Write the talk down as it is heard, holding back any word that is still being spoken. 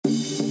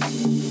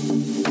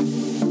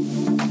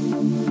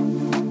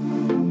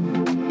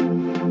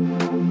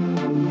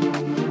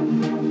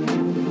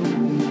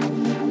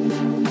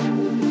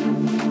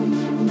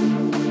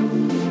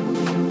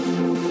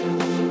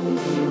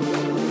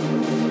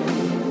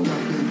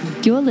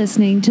You're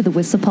listening to the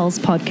Whistler Pulse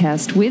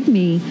podcast with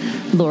me,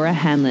 Laura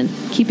Hanlon,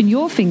 keeping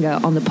your finger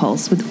on the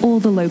pulse with all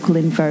the local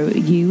info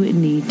you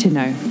need to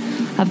know.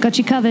 I've got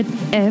you covered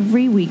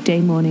every weekday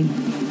morning.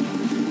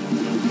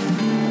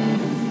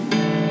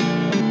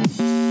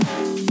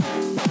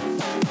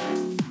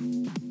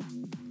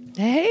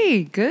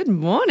 Hey, good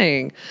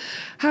morning.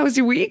 How was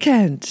your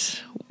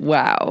weekend?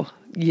 Wow.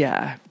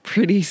 Yeah,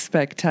 pretty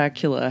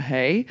spectacular,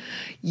 hey?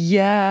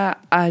 Yeah,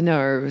 I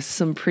know,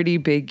 some pretty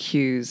big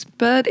queues.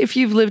 But if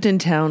you've lived in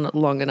town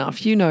long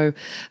enough, you know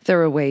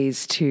there are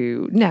ways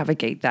to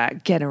navigate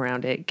that, get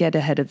around it, get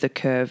ahead of the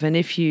curve. And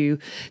if you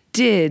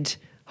did,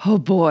 oh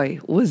boy,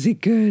 was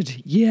it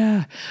good.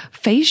 Yeah.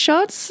 Face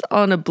shots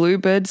on a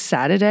Bluebird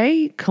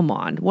Saturday? Come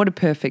on, what a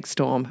perfect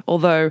storm.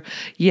 Although,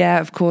 yeah,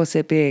 of course,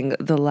 it being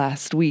the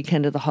last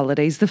weekend of the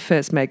holidays, the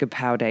first mega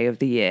pow day of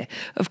the year,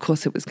 of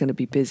course it was going to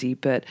be busy,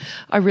 but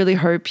I really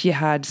hope you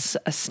had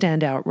a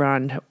standout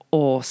run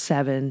or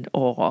 7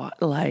 or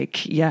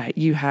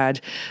you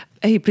had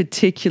a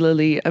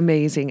particularly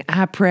amazing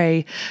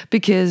après,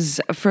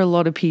 because for a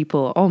lot of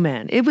people, oh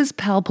man, it was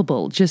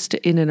palpable just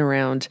in and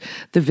around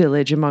the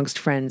village amongst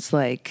friends,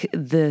 like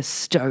the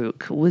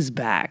stoke was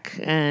back.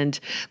 And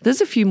there's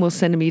a few more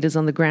centimeters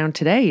on the ground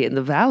today in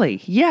the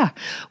valley. Yeah,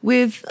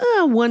 with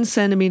 1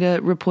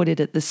 centimeter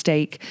reported at the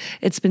stake.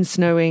 It's been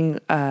snowing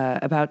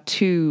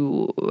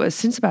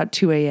since about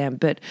 2 a.m.,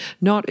 but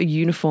not a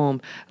uniform,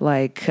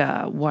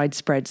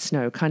 widespread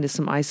snow, kind of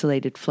some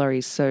isolated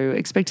flurries. So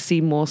expect to see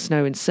more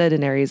snow in certain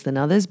areas than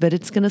others, but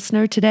it's going to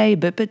snow today,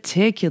 but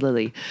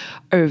particularly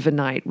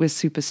overnight. We're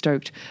super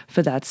stoked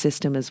for that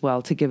system as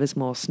well to give us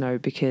more snow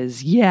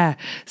because, yeah,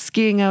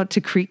 skiing out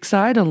to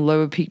Creekside on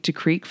Lower Peak to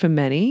Creek for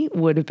many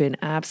would have been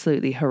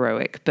absolutely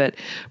heroic, but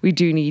we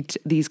do need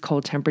these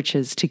cold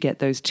temperatures to get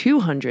those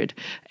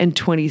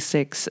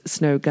 226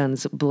 snow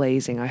guns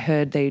blazing. I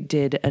heard they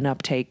did an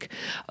uptake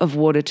of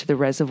water to the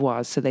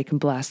reservoirs so they can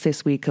blast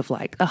this week of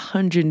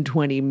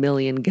 120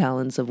 million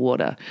gallons of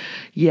water.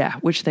 Yeah,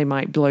 which they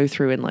might blow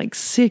through in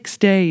 6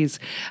 days.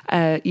 So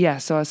our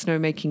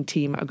snowmaking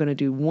team are going to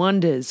do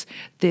wonders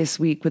this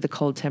week with the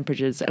cold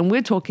temperatures. And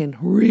we're talking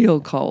real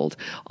cold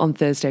on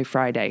Thursday,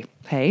 Friday.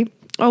 Hey?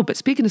 Oh, but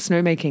speaking of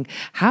snowmaking,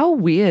 how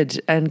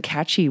weird and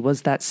catchy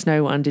was that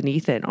snow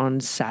underneath it on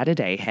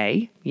Saturday,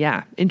 hey?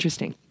 Yeah,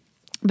 interesting.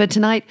 But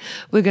tonight,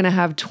 we're going to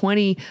have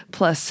 20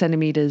 plus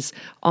centimeters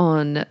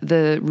on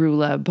the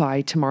ruler by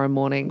tomorrow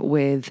morning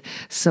with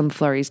some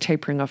flurries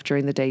tapering off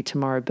during the day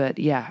tomorrow. But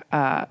yeah,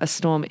 a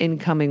storm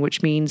incoming,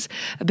 which means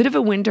a bit of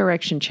a wind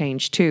direction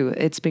change too.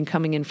 It's been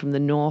coming in from the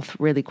north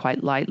really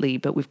quite lightly,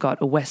 but we've got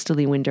a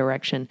westerly wind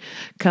direction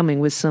coming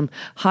with some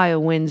higher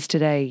winds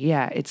today.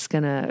 Yeah, it's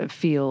going to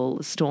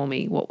feel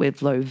stormy, what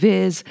with low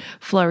vis,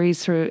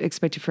 flurries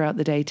expected throughout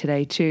the day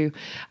today too.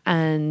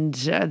 And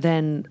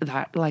then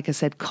that, like I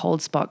said,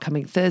 cold spot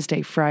coming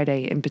Thursday,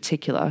 Friday in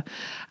particular,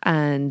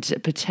 and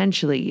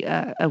potentially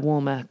a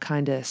warmer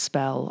kind of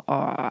spell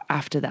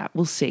after that.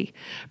 We'll see.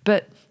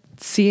 But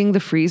seeing the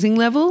freezing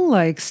level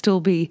still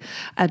be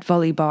at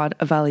valley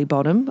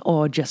bottom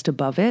or just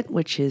above it,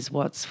 which is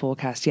what's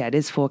forecast. Yeah, it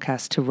is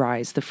forecast to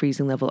rise the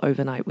freezing level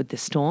overnight with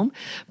this storm,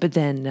 but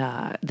then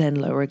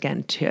lower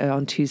again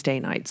on Tuesday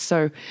night.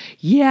 So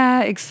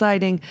yeah,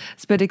 exciting.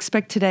 But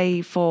expect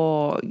today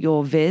for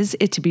your viz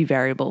it to be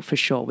variable for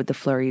sure, with the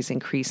flurries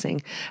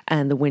increasing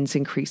and the winds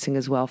increasing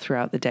as well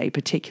throughout the day,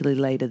 particularly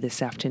later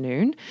this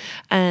afternoon.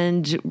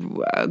 And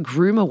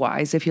groomer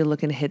wise, if you're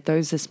looking to hit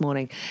those this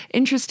morning,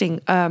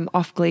 interesting.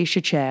 Off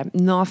Glacier Chair,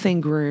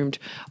 nothing groomed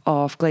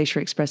off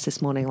Glacier Express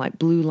this morning, like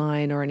Blue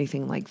Line or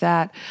anything like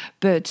that.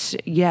 But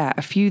yeah,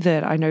 a few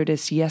that I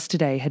noticed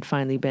yesterday had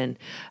finally been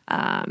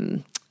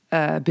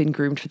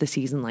groomed for the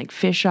season, like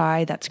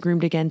Fisheye, that's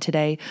groomed again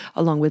today,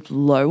 along with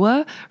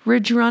Lower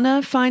Ridge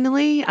Runner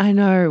finally. I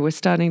know, we're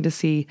starting to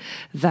see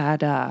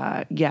that,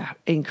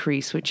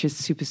 increase, which is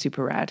super,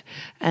 super rad.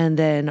 And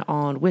then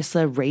on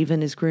Whistler,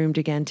 Raven is groomed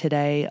again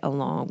today,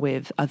 along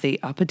with the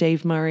Upper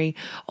Dave Murray,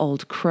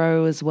 Old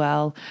Crow as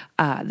well,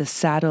 the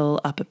Saddle,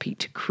 Upper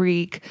Peat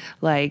Creek.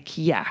 That's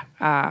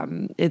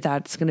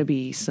going to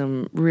be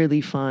some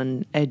really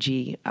fun,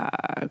 edgy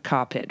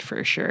carpet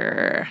for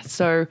sure.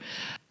 So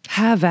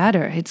have at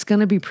her. It's going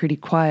to be pretty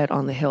quiet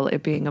on the hill,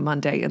 it being a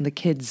Monday and the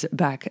kids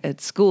back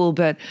at school.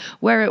 But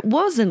where it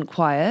wasn't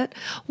quiet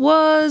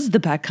was the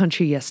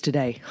backcountry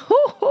yesterday.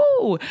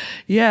 Hoo-hoo!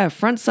 Yeah,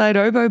 front side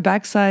oboe,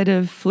 backside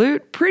of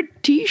flute. Pretty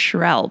pretty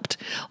shrouded.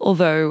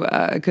 Although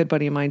a good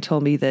buddy of mine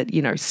told me that,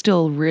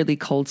 still really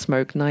cold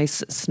smoke,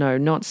 nice snow,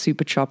 not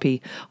super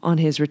choppy on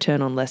his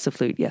return on Lesser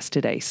Flute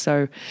yesterday.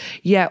 So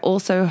yeah,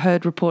 also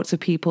heard reports of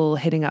people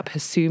hitting up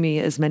Hasumi,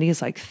 as many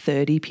as like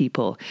 30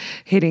 people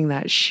hitting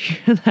that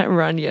that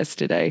run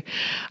yesterday.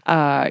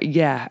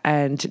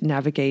 And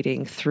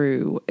navigating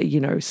through,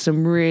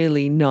 some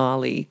really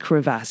gnarly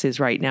crevasses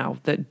right now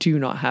that do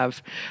not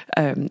have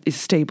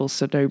stable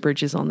snow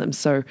bridges on them.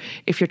 So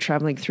if you're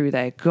traveling through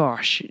there,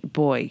 gosh,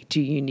 boy,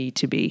 do you need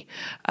to be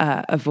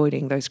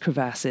avoiding those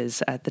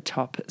crevasses at the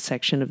top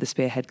section of the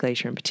Spearhead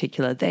Glacier in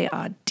particular. They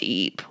are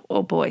deep.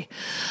 Oh boy.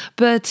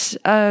 But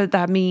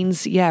that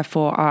means,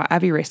 for our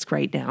Avi risk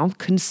right now,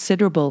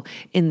 considerable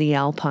in the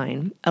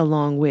Alpine,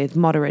 along with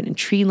moderate in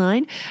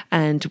treeline.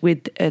 And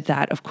with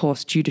that, of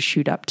course, due to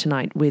shoot up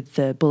tonight with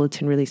the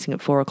bulletin releasing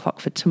at 4 o'clock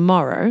for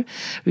tomorrow,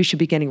 we should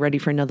be getting ready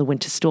for another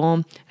winter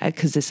storm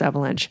because this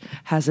avalanche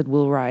hazard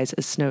will rise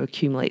as snow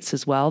accumulates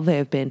as well. There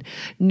have been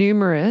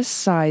numerous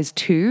size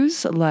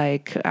 2s,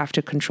 like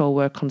after control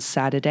work on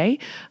Saturday.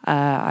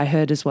 I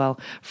heard as well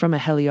from a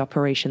heli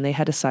operation, they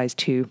had a size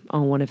 2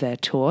 on one of their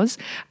tours.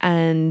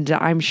 And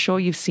I'm sure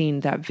you've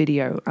seen that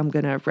video. I'm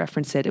going to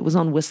reference it. It was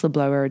on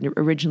Whistleblower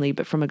originally,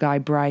 but from a guy,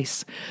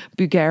 Bryce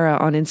Bugera,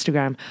 on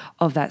Instagram,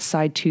 of that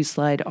side 2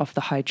 slide off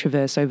the high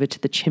traverse over to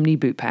the Chimney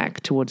Boot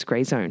Pack towards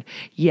Grey Zone.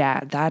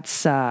 Yeah,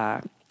 that's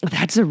a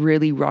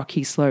really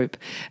rocky slope,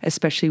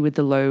 especially with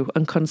the low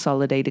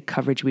unconsolidated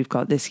coverage we've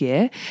got this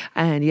year.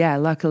 And yeah,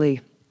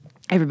 luckily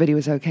everybody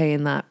was okay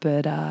in that.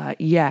 But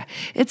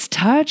it's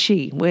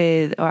touchy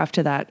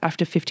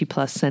after 50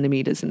 plus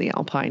centimeters in the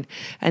Alpine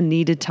and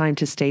needed time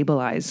to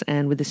stabilize.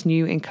 And with this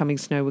new incoming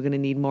snow, we're going to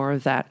need more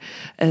of that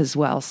as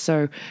well.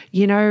 So,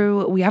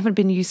 we haven't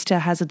been used to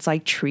hazards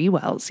like tree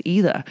wells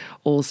either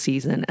all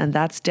season. And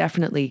that's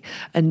definitely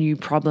a new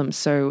problem.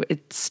 So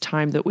it's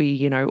time that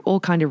we, all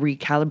kind of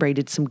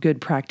recalibrated some good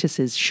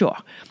practices. Sure,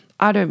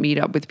 I don't meet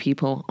up with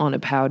people on a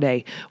pow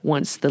day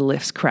once the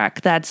lifts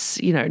crack.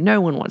 That's, no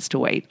one wants to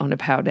wait on a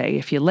pow day.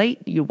 If you're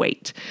late, you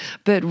wait.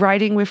 But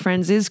riding with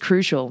friends is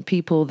crucial.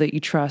 People that you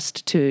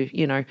trust to,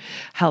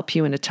 help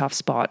you in a tough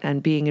spot,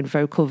 and being in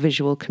vocal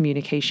visual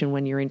communication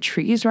when you're in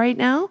trees right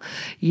now,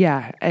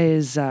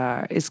 is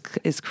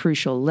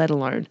crucial, let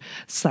alone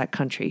slack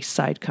country,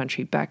 side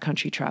country,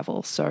 backcountry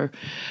travel. So,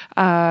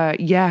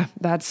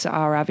 that's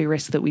our Avi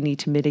risk that we need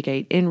to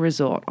mitigate in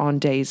resort on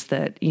days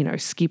that,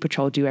 ski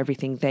patrol do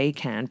everything they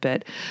can,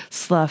 but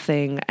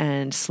sloughing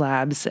and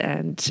slabs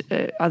and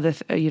other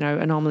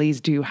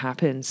anomalies do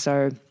happen.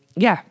 So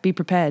be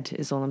prepared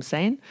is all I'm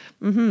saying.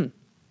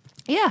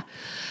 Yeah.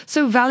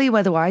 So valley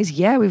weather-wise,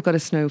 we've got a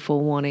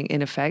snowfall warning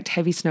in effect.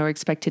 Heavy snow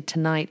expected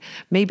tonight,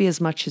 maybe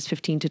as much as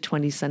 15 to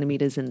 20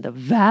 centimeters in the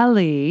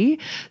valley.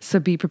 So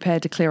be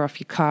prepared to clear off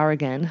your car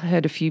again. I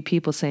heard a few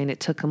people saying it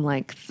took them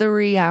like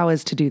 3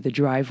 hours to do the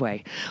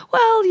driveway.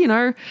 Well,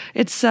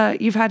 it's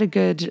you've had a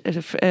good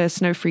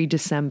snow-free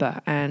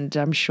December, and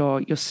I'm sure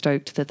you're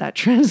stoked that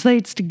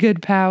translates to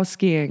good pow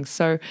skiing.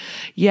 So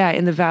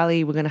in the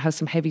valley, we're going to have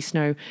some heavy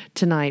snow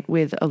tonight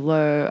with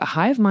a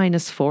high of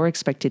 -4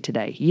 expected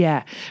today.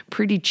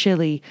 Pretty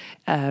chilly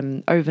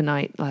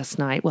overnight last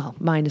night. Well,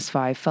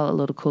 -5, felt a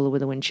little cooler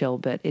with a wind chill,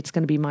 but it's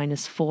going to be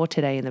 -4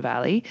 today in the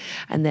valley.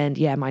 And then,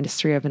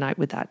 -3 overnight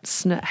with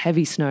that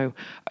heavy snow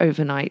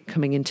overnight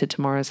coming into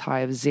tomorrow's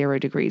high of 0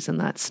 degrees, and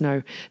that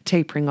snow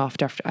tapering off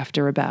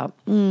after about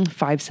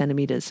 5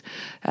 centimeters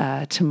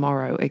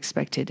tomorrow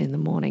expected in the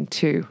morning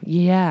too.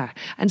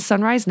 And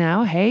sunrise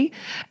now,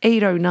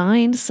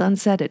 8:09,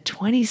 sunset at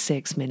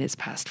 26 minutes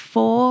past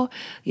 4.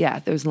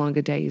 Those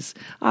longer days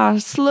are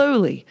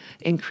slowly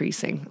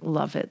increasing.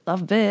 Love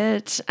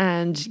it.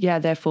 And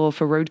therefore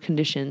for road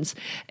conditions,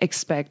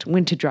 expect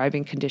winter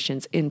driving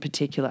conditions in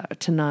particular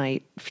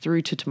tonight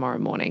through to tomorrow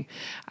morning.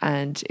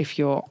 And if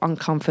you're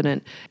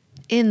unconfident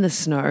in the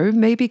snow,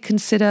 maybe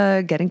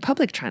consider getting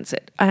public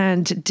transit,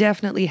 and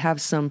definitely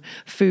have some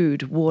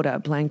food, water,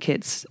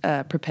 blankets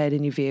prepared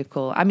in your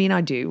vehicle. I mean,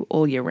 I do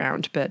all year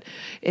round, but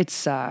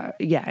it's,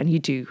 and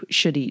you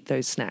should eat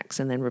those snacks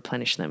and then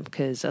replenish them,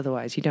 because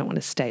otherwise you don't want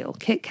a stale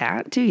Kit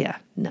Kat, do you?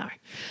 No.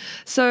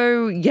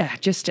 So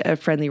just a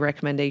friendly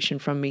recommendation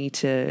from me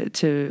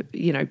to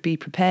be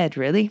prepared,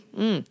 really.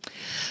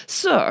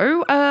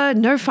 So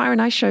no fire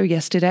and ice show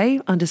yesterday,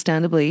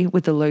 understandably,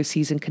 with the low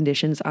season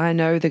conditions. I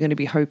know they're going to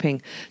be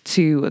hoping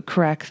to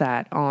crack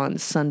that on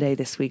Sunday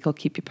this week. I'll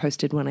keep you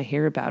posted when I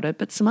hear about it.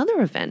 But some other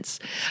events.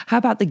 How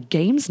about the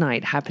games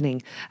night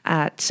happening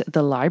at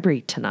the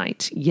library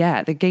tonight?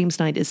 The games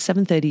night is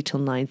 7:30 till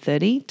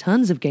 9:30.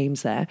 Tons of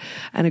games there,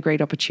 and a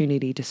great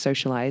opportunity to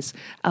socialize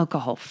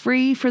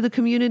alcohol-free for the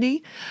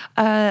community.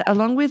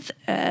 Along with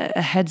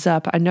a heads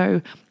up, I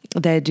know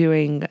they're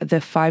doing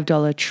the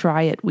 $5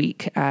 Try It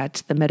Week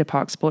at the Meadow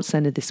Park Sports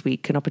Center this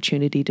week, an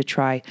opportunity to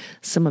try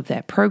some of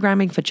their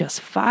programming for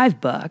just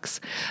 $5,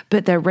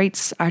 but their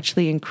rates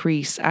actually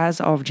increase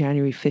as of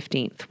January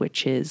 15th,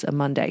 which is a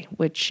Monday,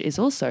 which is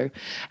also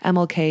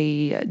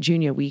MLK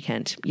Junior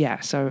weekend.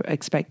 So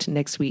expect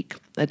next week.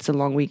 It's a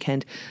long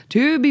weekend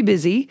to be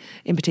busy,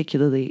 in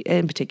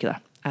particular.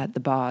 at the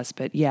bars.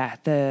 But yeah,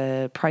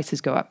 the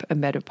prices go up at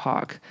Meadow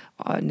Park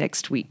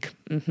next week.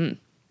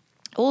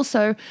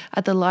 Also,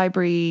 at the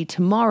library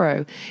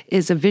tomorrow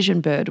is a vision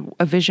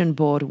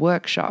board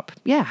workshop.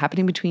 Yeah,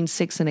 happening between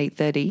 6 and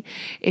 8:30.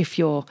 If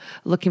you're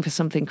looking for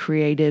something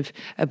creative,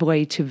 a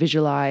way to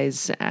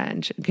visualize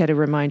and get a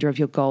reminder of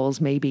your goals,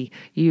 maybe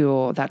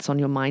that's on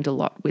your mind a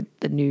lot with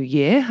the new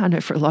year. I know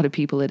for a lot of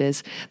people it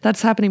is.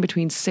 That's happening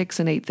between 6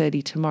 and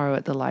 8:30 tomorrow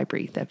at the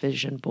library, their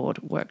vision board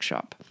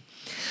workshop.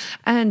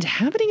 And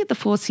happening at the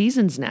Four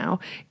Seasons now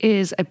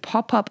is a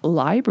pop-up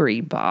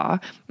library bar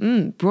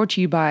brought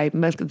to you by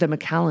the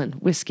Macallan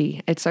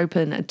Whiskey. It's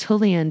open until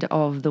the end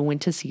of the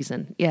winter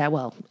season. Yeah,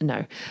 well,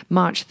 no,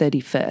 March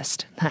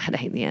 31st. That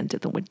ain't the end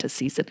of the winter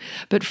season.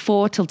 But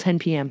 4 till 10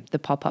 p.m., the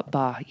pop-up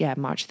bar. Yeah,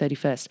 March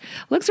 31st.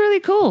 Looks really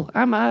cool.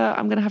 I'm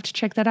going to have to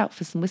check that out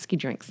for some whiskey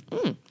drinks.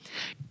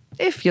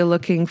 If you're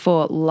looking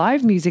for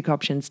live music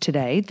options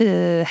today,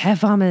 the Hair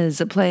Farmers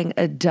are playing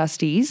at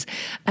Dusty's,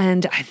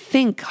 and I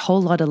think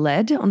Whole Lotta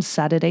Lead on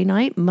Saturday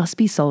night must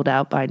be sold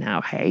out by now,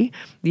 hey?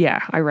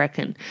 Yeah, I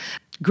reckon.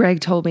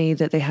 Greg told me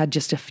that they had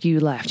just a few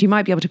left. You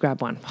might be able to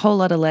grab one. Whole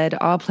Lotta Lead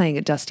are playing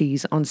at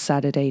Dusty's on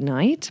Saturday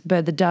night,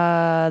 but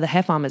the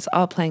Hair Farmers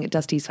are playing at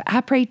Dusty's for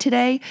Après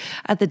today.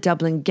 At the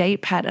Dublin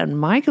Gate, Pat and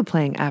Mike are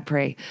playing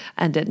Après,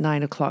 and at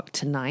 9 o'clock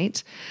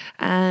tonight.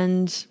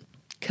 And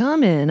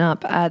coming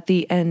up at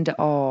the end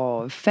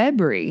of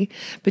February,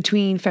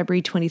 between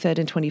February 23rd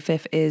and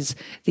 25th, is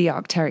the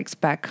Arc'teryx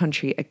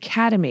Backcountry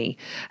Academy.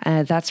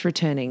 That's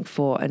returning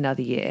for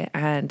another year.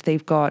 And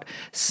they've got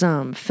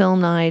some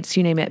film nights,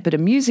 you name it, but a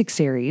music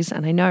series.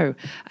 And I know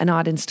an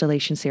art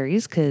installation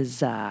series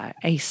because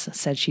Ace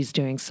said she's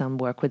doing some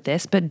work with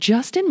this. But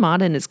Justin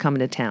Martin is coming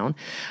to town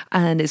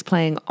and is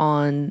playing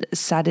on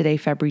Saturday,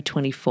 February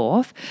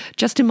 24th.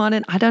 Justin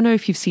Martin, I don't know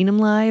if you've seen him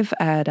live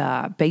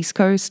at Bass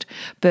Coast,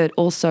 but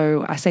also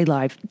I say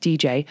live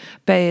DJ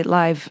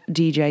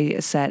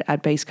set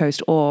at Bass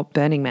Coast or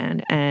Burning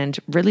Man, and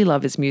really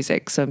love his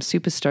music. So I'm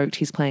super stoked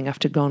he's playing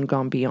after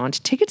Gone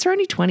Beyond. Tickets are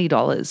only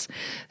 $20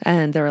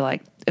 and there are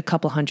like a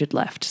couple hundred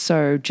left.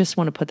 So just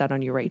want to put that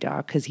on your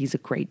radar because he's a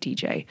great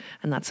DJ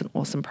and that's an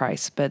awesome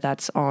price. But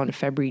that's on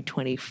February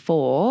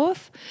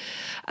 24th.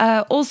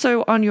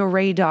 Also on your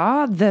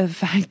radar, the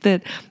fact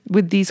that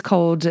with these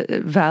cold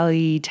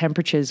valley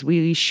temperatures,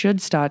 we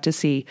should start to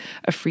see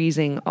a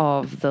freezing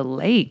of the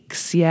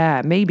lakes.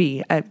 Yeah,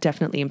 maybe,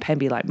 definitely in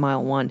Pemby, like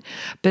mile 1.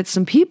 But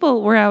some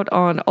people were out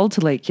on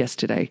Alta Lake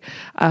yesterday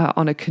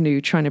on a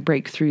canoe trying to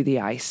break through the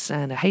ice.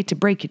 And I hate to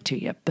break it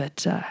to you,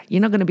 but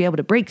you're not going to be able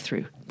to break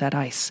through that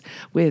ice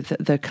with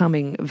the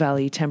coming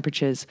valley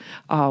temperatures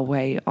our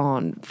way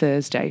on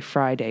Thursday,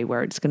 Friday,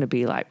 where it's going to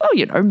be like,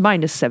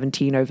 minus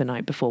 17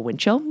 overnight before wind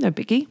chill. No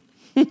biggie.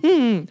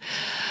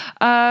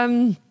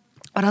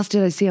 What else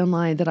did I see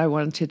online that I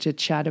wanted to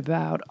chat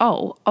about?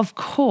 Oh, of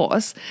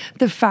course,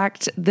 the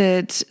fact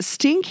that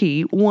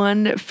Stinky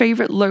won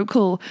favorite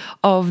local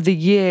of the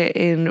year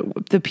in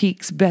the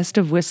Peak's Best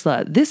of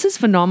Whistler. This is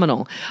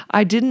phenomenal.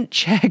 I didn't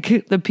check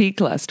the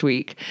Peak last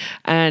week.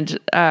 And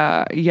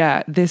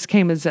this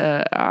came as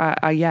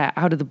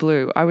out of the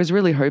blue. I was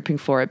really hoping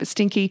for it. But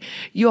Stinky,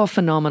 you're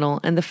phenomenal.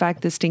 And the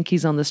fact that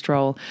Stinky's on the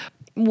stroll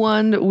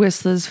won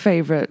Whistler's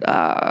favorite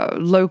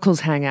locals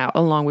hangout,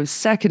 along with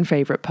second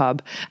favorite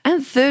pub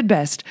and third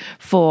best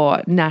for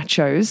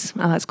nachos.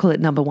 Let's call it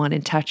number 1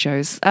 in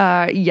tachos.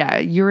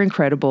 You're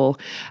incredible,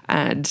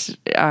 and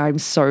I'm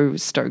so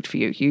stoked for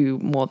you. You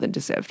more than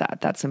deserve that.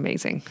 That's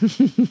amazing.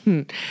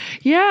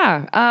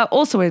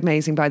 Also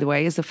amazing, by the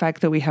way, is the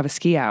fact that we have a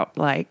ski out.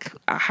 Like,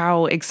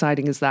 how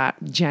exciting is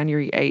that?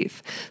 January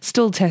 8th.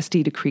 Still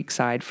testy to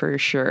Creekside for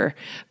sure,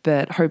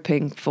 but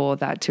hoping for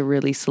that to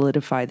really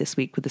solidify this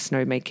week with the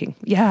snow making.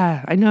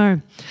 Yeah, I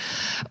know.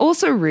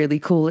 Also really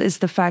cool is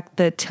the fact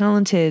that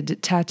talented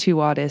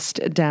tattoo artist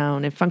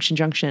down in Function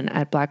Junction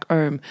at Black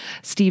Ohm,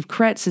 Steve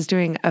Kretz, is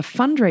doing a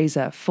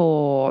fundraiser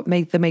for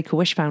the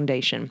Make-A-Wish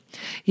Foundation.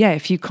 Yeah,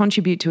 if you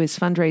contribute to his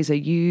fundraiser,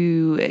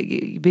 you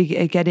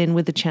get in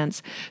with the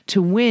chance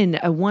to win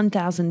a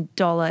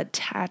 $1,000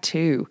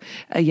 tattoo.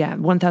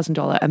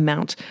 $1,000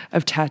 amount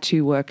of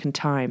tattoo work and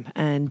time.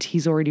 And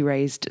he's already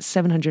raised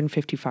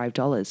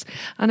 $755.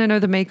 And I know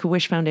the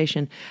Make-A-Wish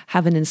Foundation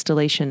have an installation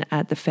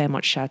at the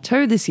Fairmont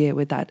Chateau this year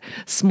with that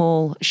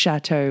small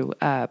chateau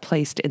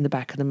placed in the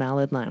back of the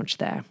Mallard Lounge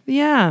there.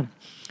 Yeah.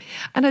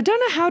 And I don't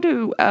know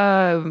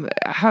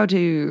how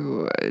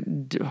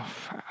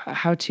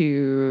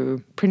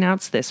to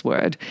pronounce this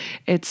word.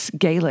 It's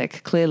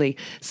Gaelic, clearly.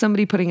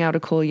 Somebody putting out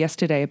a call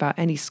yesterday about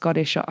any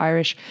Scottish or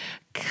Irish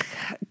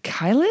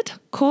Caelid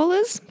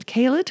callers.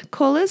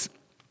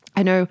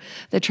 I know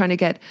they're trying to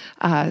get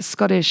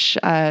Scottish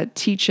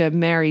teacher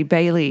Mary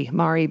Bailey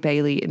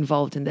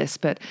involved in this,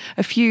 but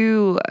a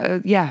few,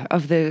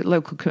 of the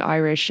local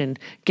Irish and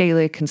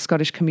Gaelic and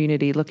Scottish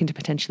community looking to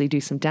potentially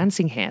do some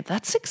dancing here.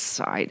 That's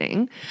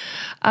exciting,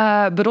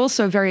 but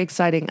also very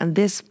exciting. And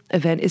this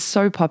event is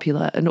so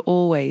popular and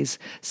always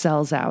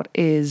sells out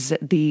is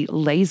the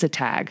laser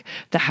tag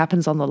that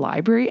happens at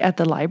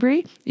the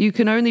library. You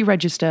can only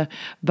register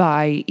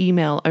by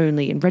email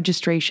only, and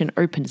registration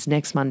opens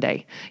next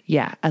Monday.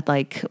 Yeah, at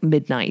like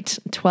midnight,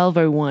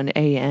 12:01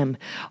 a.m.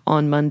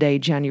 on Monday,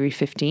 January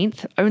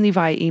 15th. Only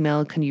via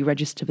email can you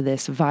register for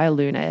this via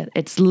Luna.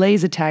 It's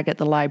laser tag at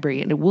the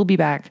library, and it will be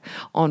back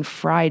on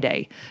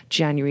Friday,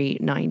 January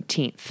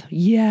 19th.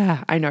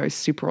 Yeah, I know,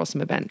 super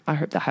awesome event. I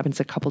hope that happens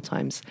a couple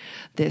times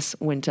this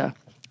winter.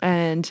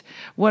 And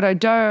what I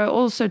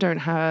don't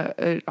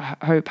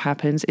hope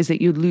happens is that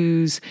you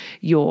lose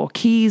your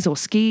keys or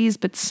skis.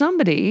 But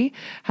somebody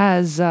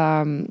has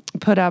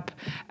put up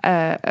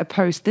a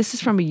post. This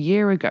is from a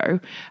year ago.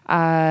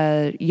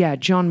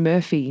 John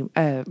Murphy,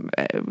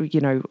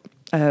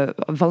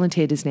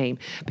 volunteered his name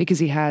because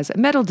he has a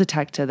metal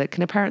detector that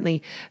can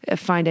apparently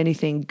find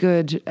anything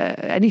buried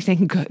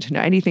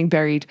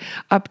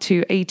up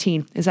to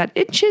 18. Is that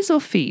inches or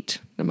feet?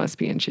 It must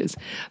be inches.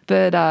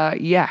 But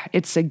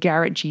it's a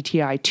Garrett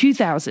GTI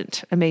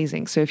 2000.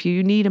 Amazing. So if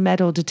you need a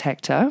metal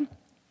detector,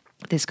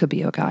 this could be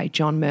your guy,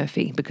 John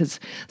Murphy, because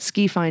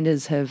ski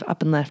finders have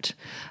up and left.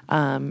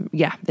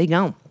 They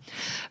go.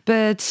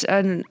 But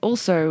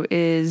also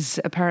is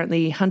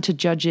apparently Hunter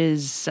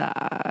Judge's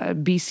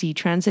BC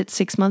Transit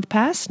 6-month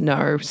pass.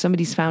 No,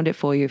 somebody's found it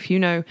for you. If you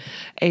know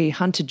a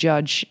Hunter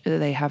Judge,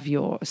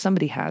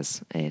 somebody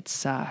has.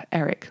 It's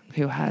Eric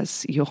who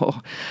has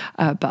your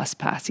bus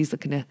pass. He's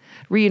looking to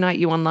reunite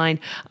you online.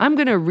 I'm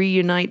going to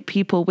reunite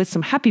people with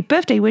some happy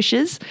birthday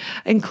wishes,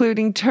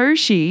 including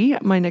Toshi,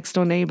 my next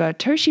door neighbor.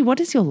 Toshi, what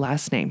is your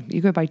last name?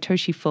 You go by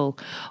Toshi Full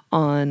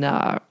on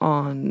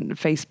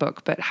Facebook,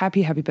 but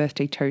happy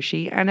birthday, Toshi.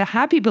 And a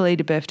happy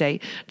belated birthday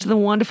to the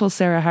wonderful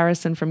Sarah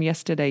Harrison from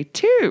yesterday,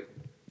 too.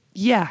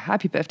 Yeah,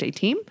 happy birthday,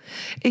 team.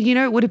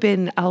 It would have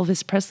been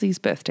Elvis Presley's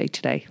birthday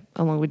today,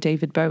 along with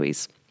David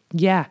Bowie's.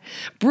 Yeah,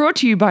 brought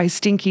to you by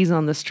Stinkies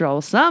on the Stroll.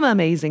 Some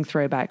amazing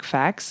throwback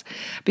facts,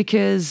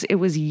 because it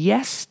was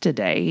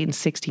yesterday in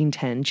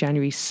 1610,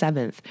 January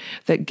 7th,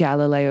 that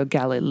Galileo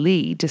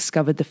Galilei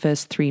discovered the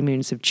first 3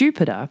 moons of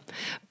Jupiter.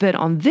 But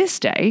on this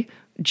day,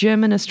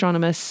 German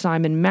astronomer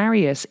Simon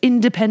Marius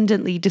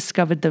independently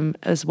discovered them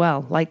as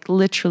well, like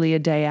literally a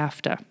day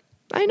after.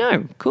 I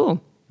know, cool.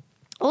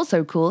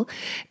 Also cool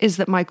is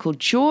that Michael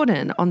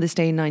Jordan, on this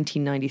day in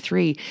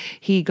 1993,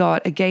 he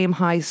got a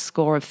game-high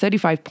score of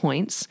 35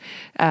 points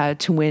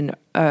to win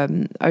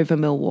over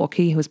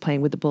Milwaukee, who was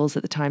playing with the Bulls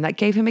at the time. That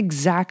gave him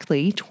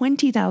exactly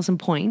 20,000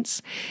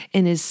 points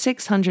in his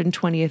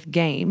 620th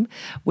game,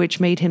 which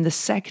made him the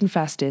second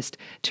fastest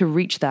to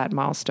reach that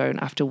milestone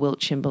after Wilt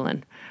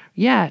Chamberlain.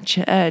 Yeah,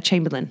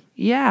 Chamberlain.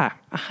 Yeah,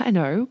 I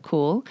know,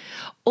 cool.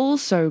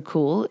 Also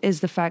cool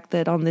is the fact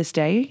that on this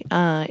day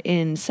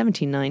in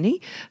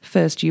 1790,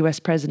 first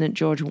U.S. President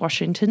George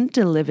Washington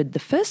delivered the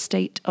first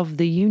State of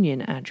the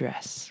Union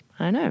address.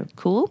 I know,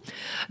 cool.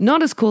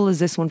 Not as cool as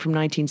this one from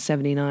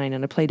 1979,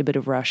 and I played a bit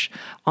of Rush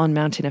on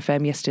Mountain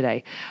FM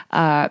yesterday.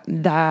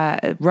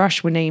 That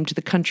Rush were named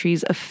the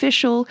country's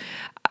official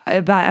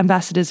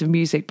ambassadors of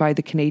music by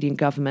the Canadian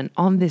government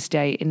on this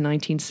day in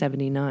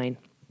 1979.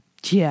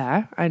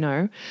 Yeah, I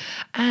know.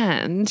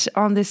 And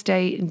on this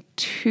day in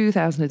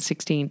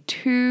 2016,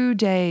 2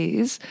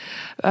 days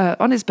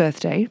on his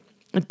birthday,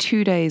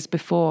 2 days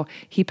before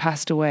he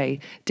passed away,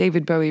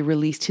 David Bowie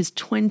released his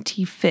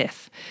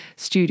 25th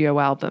studio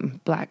album,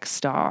 Black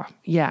Star.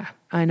 Yeah,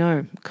 I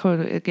know.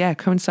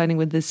 Coinciding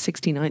with his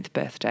 69th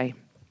birthday.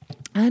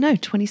 I know,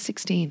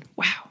 2016.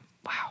 Wow.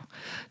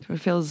 It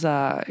feels,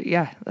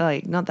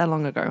 like not that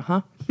long ago,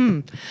 huh?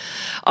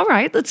 All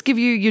right, let's give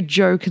you your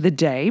joke of the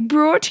day,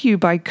 brought to you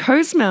by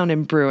Coast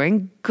Mountain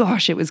Brewing.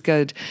 Gosh, it was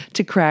good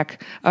to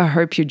crack I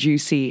Hope You're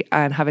Juicy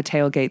and have a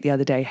tailgate the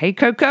other day. Hey,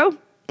 Coco?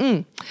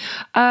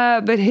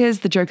 But here's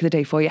the joke of the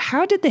day for you.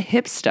 How did the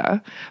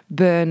hipster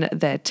burn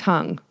their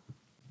tongue?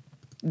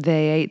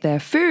 They ate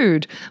their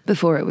food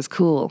before it was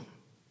cool.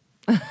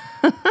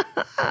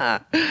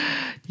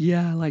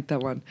 Yeah, I like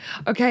that one.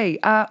 Okay.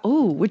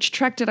 Which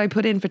track did I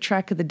put in for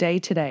track of the day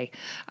today?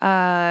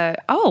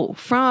 From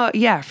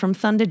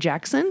Thunder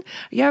Jackson.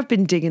 Yeah, I've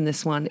been digging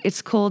this one.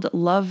 It's called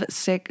Love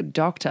Sick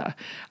Doctor.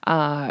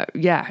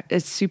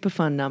 It's super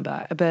fun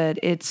number, but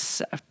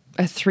it's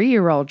a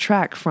 3-year-old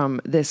track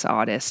from this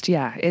artist.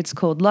 Yeah, it's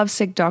called Love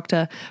Sick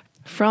Doctor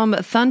from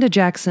Thunder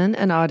Jackson,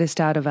 an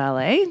artist out of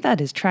LA. That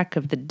is track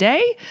of the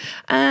day.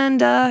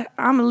 And I'm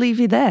going to leave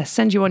you there.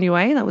 Send you on your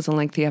way. That was a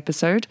lengthy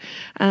episode.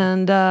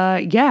 And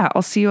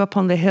I'll see you up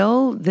on the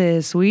hill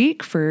this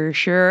week for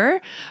sure.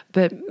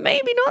 But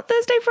maybe not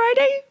Thursday,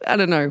 Friday. I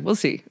don't know. We'll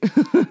see.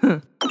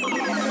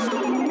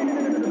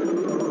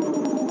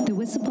 The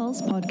Whistle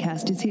Pulse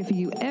podcast is here for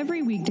you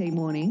every weekday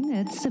morning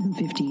at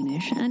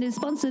 7:15ish and is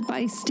sponsored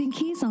by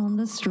Stinkies on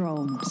the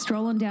Stroll.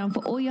 Stroll on down for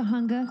all your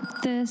hunger,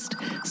 thirst,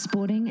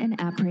 sporting and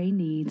après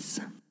needs.